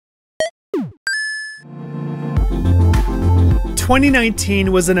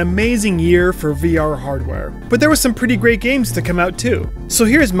2019 was an amazing year for VR hardware, but there were some pretty great games to come out too. So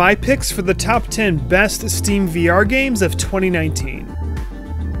here's my picks for the top 10 best Steam VR games of 2019.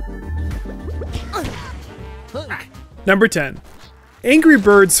 Number 10. Angry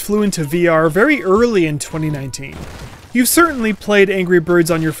Birds flew into VR very early in 2019. You've certainly played Angry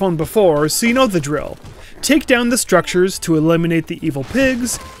Birds on your phone before, so you know the drill. Take down the structures to eliminate the evil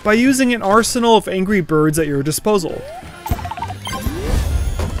pigs by using an arsenal of Angry Birds at your disposal.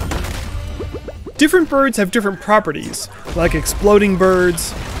 Different birds have different properties, like exploding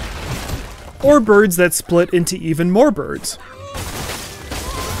birds, or birds that split into even more birds.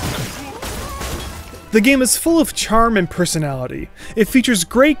 The game is full of charm and personality. It features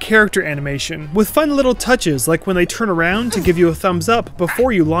great character animation, with fun little touches like when they turn around to give you a thumbs up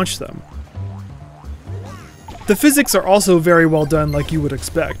before you launch them. The physics are also very well done like you would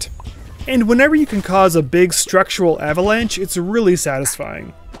expect. And whenever you can cause a big structural avalanche, it's really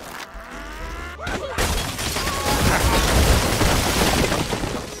satisfying.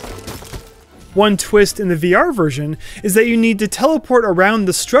 One twist in the VR version is that you need to teleport around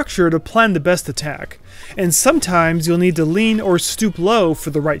the structure to plan the best attack, and sometimes you'll need to lean or stoop low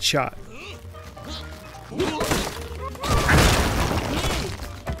for the right shot.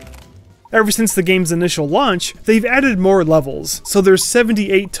 Ever since the game's initial launch, they've added more levels, so there's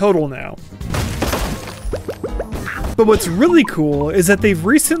 78 total now. But what's really cool is that they've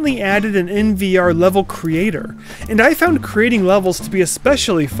recently added an in-VR level creator, and I found creating levels to be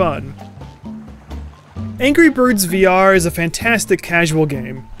especially fun. Angry Birds VR is a fantastic casual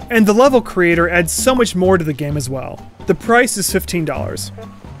game, and the level creator adds so much more to the game as well. The price is $15.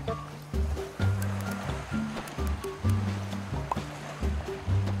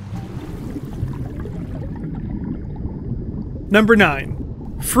 Number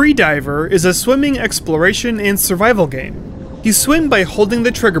 9. FREEDIVER is a swimming exploration and survival game. You swim by holding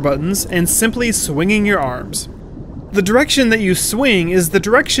the trigger buttons and simply swinging your arms. The direction that you swing is the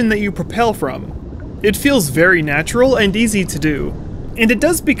direction that you propel from. It feels very natural and easy to do, and it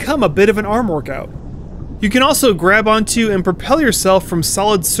does become a bit of an arm workout. You can also grab onto and propel yourself from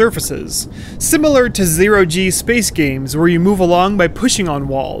solid surfaces, similar to zero-G space games where you move along by pushing on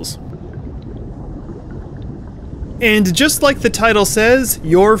walls. And just like the title says,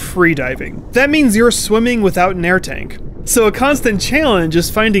 you're freediving. That means you're swimming without an air tank. So a constant challenge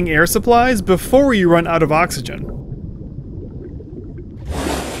is finding air supplies before you run out of oxygen.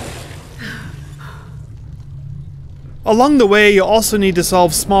 Along the way, you'll also need to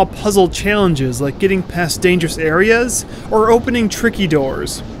solve small puzzle challenges like getting past dangerous areas or opening tricky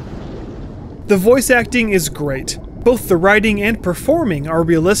doors. The voice acting is great. Both the writing and performing are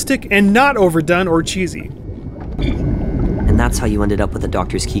realistic and not overdone or cheesy. And that's how you ended up with a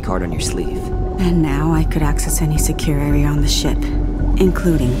doctor's keycard on your sleeve. And now I could access any secure area on the ship,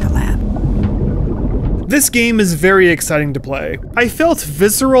 including the lab. This game is very exciting to play. I felt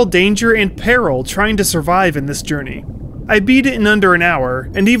visceral danger and peril trying to survive in this journey. I beat it in under an hour,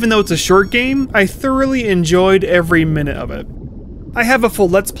 and even though it's a short game, I thoroughly enjoyed every minute of it. I have a full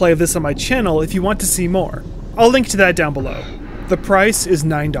Let's Play of this on my channel if you want to see more. I'll link to that down below. The price is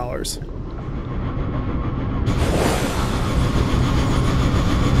 $9.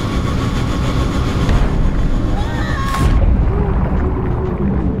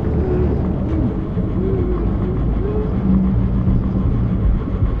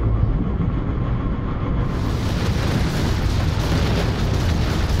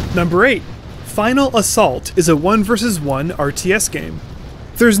 Number 8. Final Assault is a 1 vs 1 RTS game.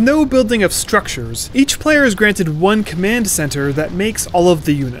 There's no building of structures. Each player is granted one command center that makes all of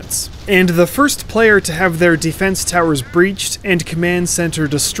the units. And the first player to have their defense towers breached and command center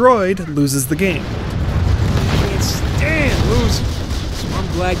destroyed loses the game. Can't stand losing, so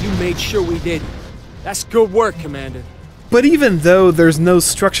I'm glad you made sure we did. That's good work, Commander. But even though there's no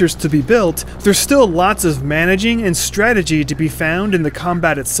structures to be built, there's still lots of managing and strategy to be found in the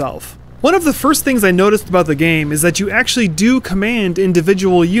combat itself. One of the first things I noticed about the game is that you actually do command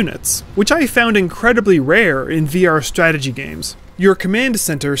individual units, which I found incredibly rare in VR strategy games. Your command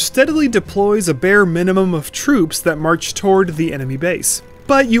center steadily deploys a bare minimum of troops that march toward the enemy base.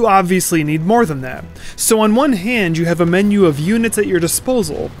 But you obviously need more than that. So on one hand, you have a menu of units at your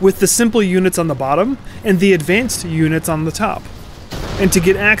disposal, with the simple units on the bottom, and the advanced units on the top. And to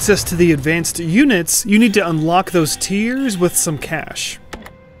get access to the advanced units, you need to unlock those tiers with some cash.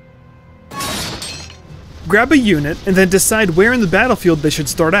 Grab a unit, and then decide where in the battlefield they should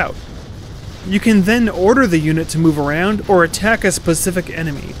start out. You can then order the unit to move around or attack a specific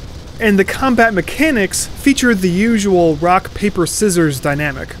enemy. And the combat mechanics feature the usual rock, paper, scissors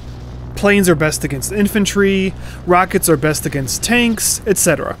dynamic. Planes are best against infantry, rockets are best against tanks,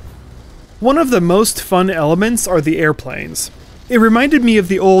 etc. One of the most fun elements are the airplanes. It reminded me of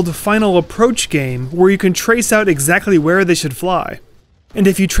the old Final Approach game where you can trace out exactly where they should fly. And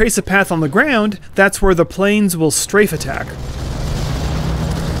if you trace a path on the ground, that's where the planes will strafe attack.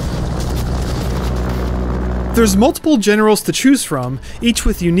 There's multiple generals to choose from, each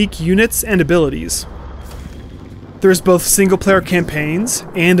with unique units and abilities. There's both single-player campaigns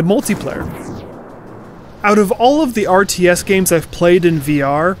and multiplayer. Out of all of the RTS games I've played in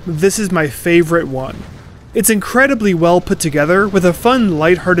VR, this is my favorite one. It's incredibly well put together with a fun,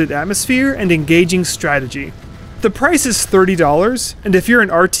 lighthearted atmosphere and engaging strategy. The price is $30, and if you're an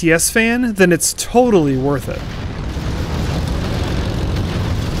RTS fan, then it's totally worth it.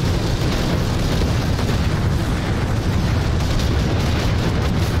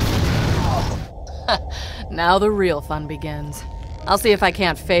 Now the real fun begins. I'll see if I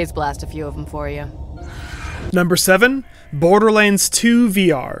can't phase blast a few of them for you. Number 7, Borderlands 2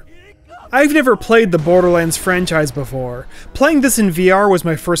 VR. I've never played the Borderlands franchise before. Playing this in VR was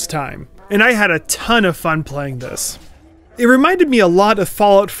my first time, and I had a ton of fun playing this. It reminded me a lot of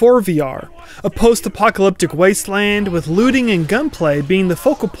Fallout 4 VR, a post-apocalyptic wasteland with looting and gunplay being the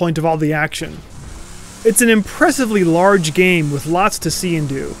focal point of all the action. It's an impressively large game with lots to see and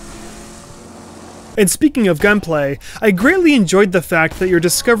do. And speaking of gunplay, I greatly enjoyed the fact that you're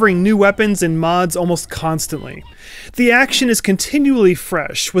discovering new weapons and mods almost constantly. The action is continually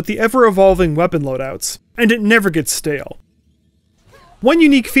fresh with the ever-evolving weapon loadouts, and it never gets stale. One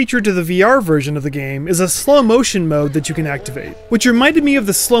unique feature to the VR version of the game is a slow motion mode that you can activate, which reminded me of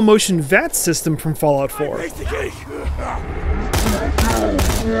the slow motion VAT system from Fallout 4.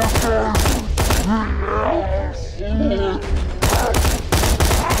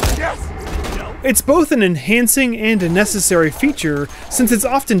 It's both an enhancing and a necessary feature, since it's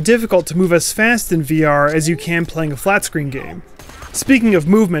often difficult to move as fast in VR as you can playing a flat screen game. Speaking of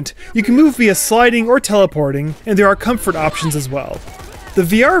movement, you can move via sliding or teleporting, and there are comfort options as well. The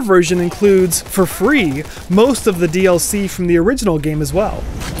VR version includes, for free, most of the DLC from the original game as well.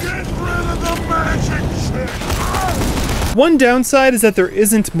 Get rid of the magic shit! One downside is that there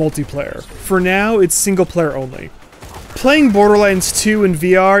isn't multiplayer. For now, it's single player only. Playing Borderlands 2 in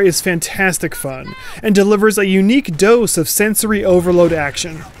VR is fantastic fun, and delivers a unique dose of sensory overload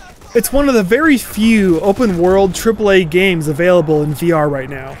action. It's one of the very few open-world AAA games available in VR right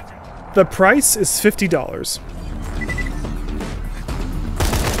now. The price is $50.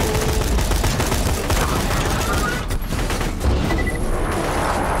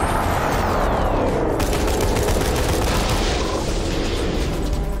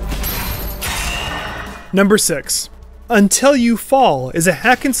 Number 6. Until You Fall is a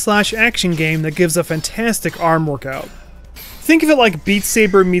hack-and-slash action game that gives a fantastic arm workout. Think of it like Beat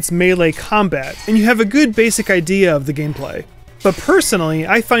Saber meets melee combat, and you have a good basic idea of the gameplay. But personally,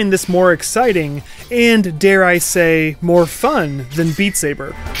 I find this more exciting, and dare I say, more fun than Beat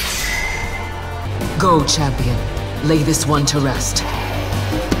Saber. Go, champion. Lay this one to rest.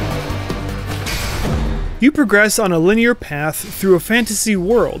 You progress on a linear path through a fantasy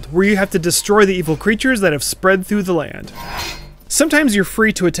world where you have to destroy the evil creatures that have spread through the land. Sometimes you're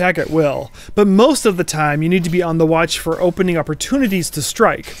free to attack at will, but most of the time you need to be on the watch for opening opportunities to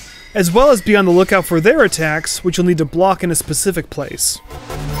strike, as well as be on the lookout for their attacks, which you'll need to block in a specific place.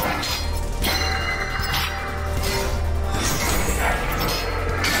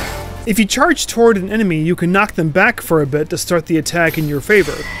 If you charge toward an enemy, you can knock them back for a bit to start the attack in your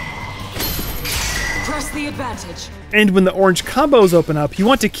favor. Press the advantage. And when the orange combos open up, you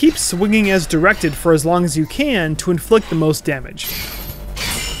want to keep swinging as directed for as long as you can to inflict the most damage.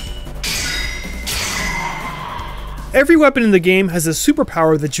 Every weapon in the game has a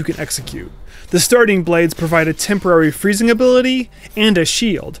superpower that you can execute. The starting blades provide a temporary freezing ability and a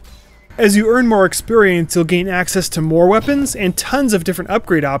shield. As you earn more experience, you'll gain access to more weapons and tons of different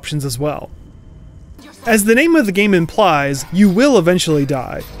upgrade options as well. As the name of the game implies, you will eventually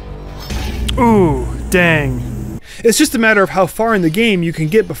die. Ooh, dang. It's just a matter of how far in the game you can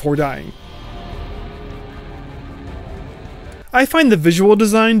get before dying. I find the visual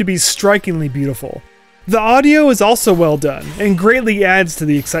design to be strikingly beautiful. The audio is also well done, and greatly adds to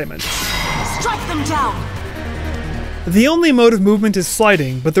the excitement. Strike them down! The only mode of movement is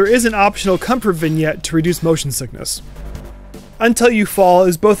sliding, but there is an optional comfort vignette to reduce motion sickness. Until You Fall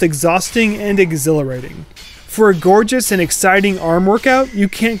is both exhausting and exhilarating. For a gorgeous and exciting arm workout, you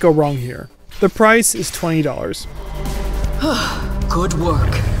can't go wrong here. The price is $20. Good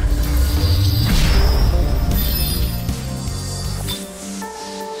work.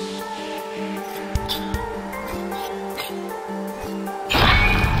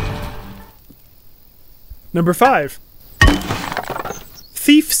 Number 5.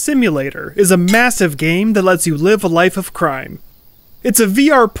 Thief Simulator is a massive game that lets you live a life of crime. It's a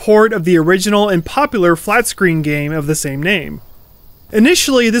VR port of the original and popular flat-screen game of the same name.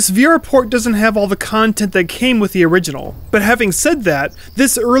 Initially, this VR port doesn't have all the content that came with the original, but having said that,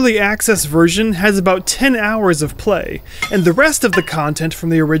 this early access version has about 10 hours of play, and the rest of the content from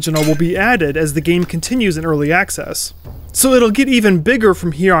the original will be added as the game continues in early access. So it'll get even bigger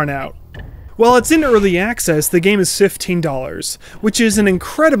from here on out. While it's in early access, the game is $15, which is an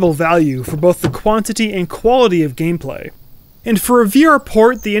incredible value for both the quantity and quality of gameplay. And for a VR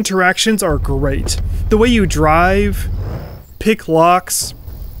port, the interactions are great. The way you drive, pick locks,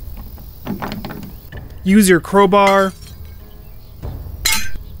 use your crowbar,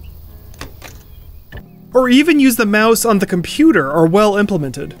 or even use the mouse on the computer are well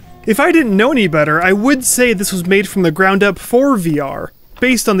implemented. If I didn't know any better, I would say this was made from the ground up for VR,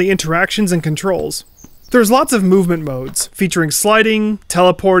 based on the interactions and controls. There's lots of movement modes, featuring sliding,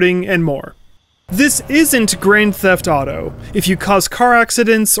 teleporting, and more. This isn't Grand Theft Auto. If you cause car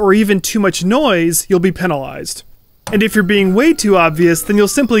accidents or even too much noise, you'll be penalized. And if you're being way too obvious, then you'll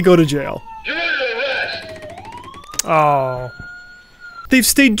simply go to jail. Oh. They've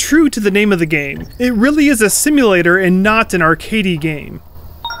stayed true to the name of the game. It really is a simulator and not an arcadey game.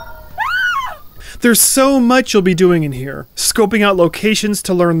 There's so much you'll be doing in here. Scoping out locations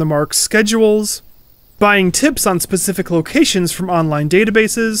to learn the mark's schedules, buying tips on specific locations from online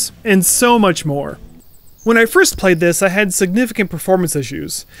databases, and so much more. When I first played this, I had significant performance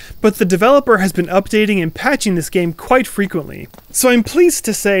issues, but the developer has been updating and patching this game quite frequently, so I'm pleased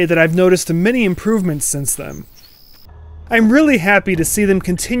to say that I've noticed many improvements since then. I'm really happy to see them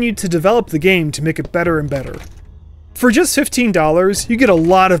continue to develop the game to make it better and better. For just $15, you get a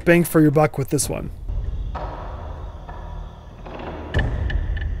lot of bang for your buck with this one.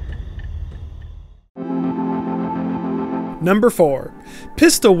 Number 4.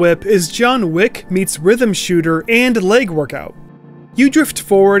 Pistol Whip is John Wick meets rhythm shooter and leg workout. You drift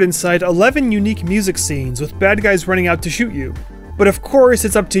forward inside 11 unique music scenes with bad guys running out to shoot you. But of course,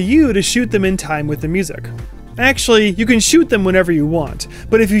 it's up to you to shoot them in time with the music. Actually, you can shoot them whenever you want,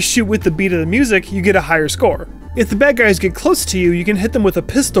 but if you shoot with the beat of the music, you get a higher score. If the bad guys get close to you, you can hit them with a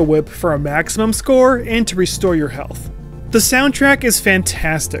pistol whip for a maximum score and to restore your health. The soundtrack is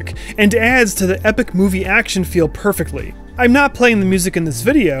fantastic, and adds to the epic movie action feel perfectly. I'm not playing the music in this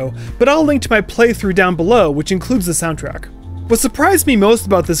video, but I'll link to my playthrough down below, which includes the soundtrack. What surprised me most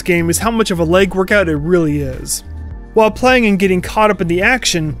about this game is how much of a leg workout it really is. While playing and getting caught up in the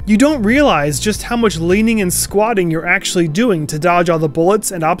action, you don't realize just how much leaning and squatting you're actually doing to dodge all the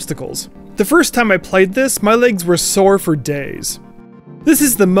bullets and obstacles. The first time I played this, my legs were sore for days. This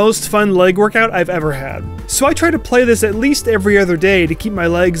is the most fun leg workout I've ever had, so I try to play this at least every other day to keep my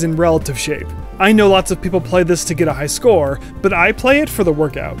legs in relative shape. I know lots of people play this to get a high score, but I play it for the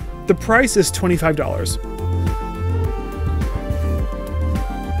workout. The price is $25.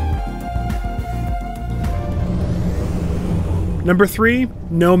 Number 3,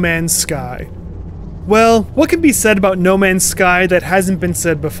 No Man's Sky. Well, what can be said about No Man's Sky that hasn't been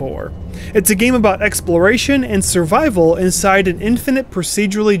said before? It's a game about exploration and survival inside an infinite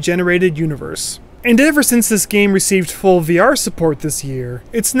procedurally generated universe. And ever since this game received full VR support this year,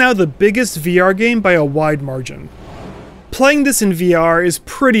 it's now the biggest VR game by a wide margin. Playing this in VR is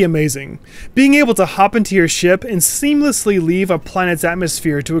pretty amazing. Being able to hop into your ship and seamlessly leave a planet's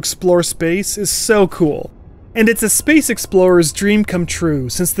atmosphere to explore space is so cool. And it's a space explorer's dream come true,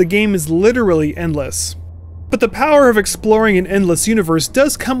 since the game is literally endless. But the power of exploring an endless universe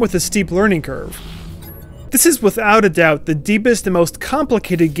does come with a steep learning curve. This is without a doubt the deepest and most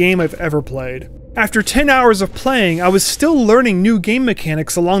complicated game I've ever played. After 10 hours of playing, I was still learning new game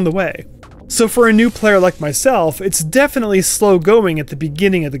mechanics along the way. So for a new player like myself, it's definitely slow going at the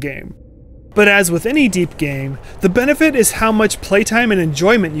beginning of the game. But as with any deep game, the benefit is how much playtime and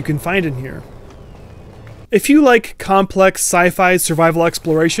enjoyment you can find in here. If you like complex sci-fi survival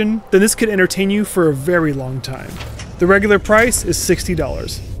exploration, then this could entertain you for a very long time. The regular price is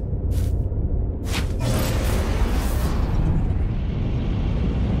 $60.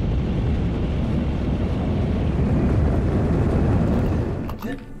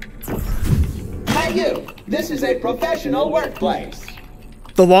 Hey you! This is a professional workplace!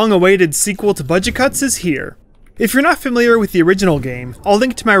 The long-awaited sequel to Budget Cuts is here. If you're not familiar with the original game, I'll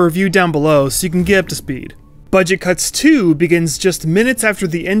link to my review down below so you can get up to speed. Budget Cuts 2 begins just minutes after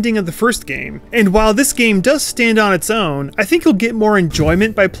the ending of the first game, and while this game does stand on its own, I think you'll get more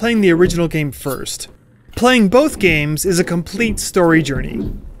enjoyment by playing the original game first. Playing both games is a complete story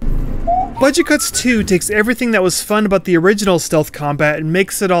journey. Budget Cuts 2 takes everything that was fun about the original stealth combat and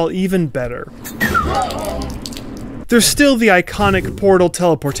makes it all even better. There's still the iconic portal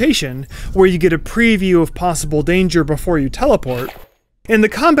teleportation, where you get a preview of possible danger before you teleport, and the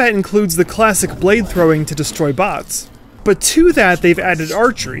combat includes the classic blade throwing to destroy bots. But to that they've added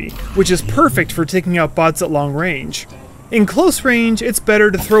archery, which is perfect for taking out bots at long range. In close range, it's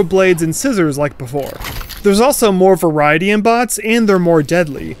better to throw blades and scissors like before. There's also more variety in bots, and they're more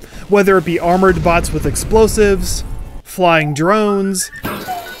deadly, whether it be armored bots with explosives, flying drones,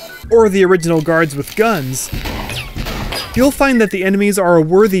 or the original guards with guns. You'll find that the enemies are a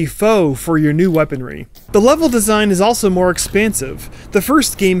worthy foe for your new weaponry. The level design is also more expansive. The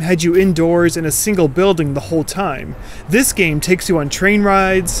first game had you indoors in a single building the whole time. This game takes you on train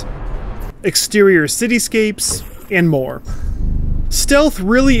rides, exterior cityscapes, and more. Stealth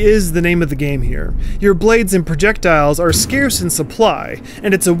really is the name of the game here. Your blades and projectiles are scarce in supply,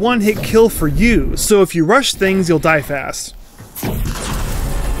 and it's a one-hit kill for you, so if you rush things, you'll die fast.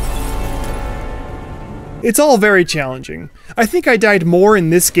 It's all very challenging. I think I died more in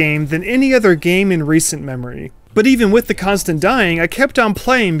this game than any other game in recent memory. But even with the constant dying, I kept on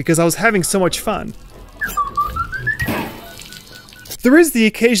playing because I was having so much fun. There is the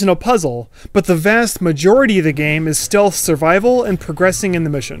occasional puzzle, but the vast majority of the game is stealth survival and progressing in the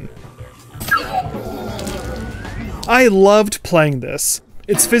mission. I loved playing this.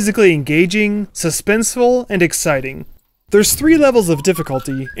 It's physically engaging, suspenseful, and exciting. There's 3 levels of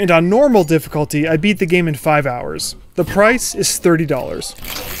difficulty, and on normal difficulty I beat the game in 5 hours. The price is $30.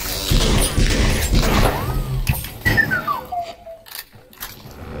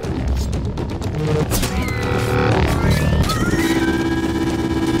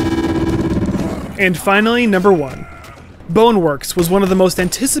 And finally, number 1. BONEWORKS was one of the most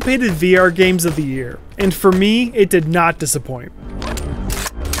anticipated VR games of the year, and for me, it did not disappoint.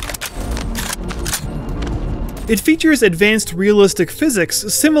 It features advanced realistic physics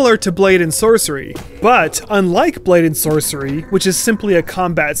similar to Blade and Sorcery, but unlike Blade and Sorcery, which is simply a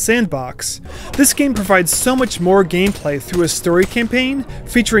combat sandbox, this game provides so much more gameplay through a story campaign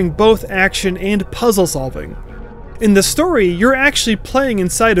featuring both action and puzzle solving. In the story, you're actually playing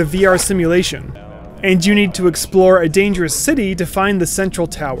inside a VR simulation, and you need to explore a dangerous city to find the central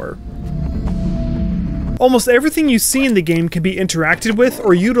tower. Almost everything you see in the game can be interacted with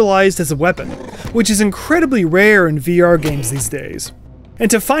or utilized as a weapon, which is incredibly rare in VR games these days.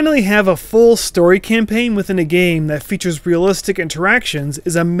 And to finally have a full story campaign within a game that features realistic interactions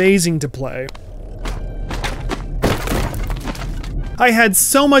is amazing to play. I had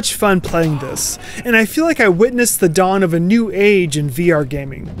so much fun playing this, and I feel like I witnessed the dawn of a new age in VR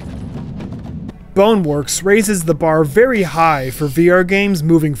gaming. BONEWORKS raises the bar very high for VR games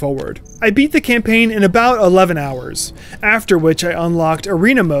moving forward. I beat the campaign in about 11 hours, after which I unlocked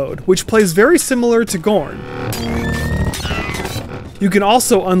Arena Mode, which plays very similar to Gorn. You can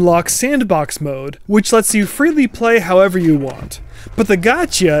also unlock Sandbox Mode, which lets you freely play however you want. But the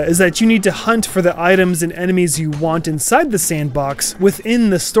gotcha is that you need to hunt for the items and enemies you want inside the sandbox within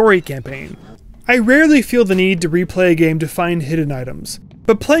the story campaign. I rarely feel the need to replay a game to find hidden items,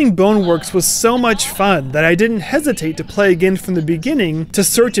 but playing BONEWORKS was so much fun that I didn't hesitate to play again from the beginning to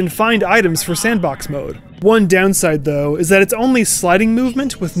search and find items for Sandbox Mode. One downside though is that it's only sliding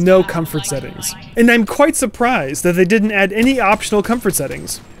movement with no comfort settings, and I'm quite surprised that they didn't add any optional comfort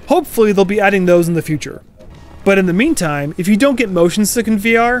settings. Hopefully they'll be adding those in the future. But in the meantime, if you don't get motion sick in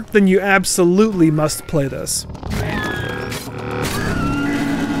VR, then you absolutely must play this.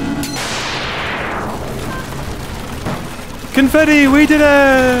 Confetti, we did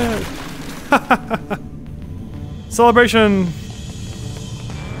it! Celebration!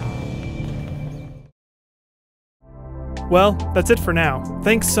 Well, that's it for now.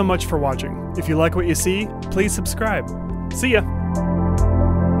 Thanks so much for watching. If you like what you see, please subscribe. See ya!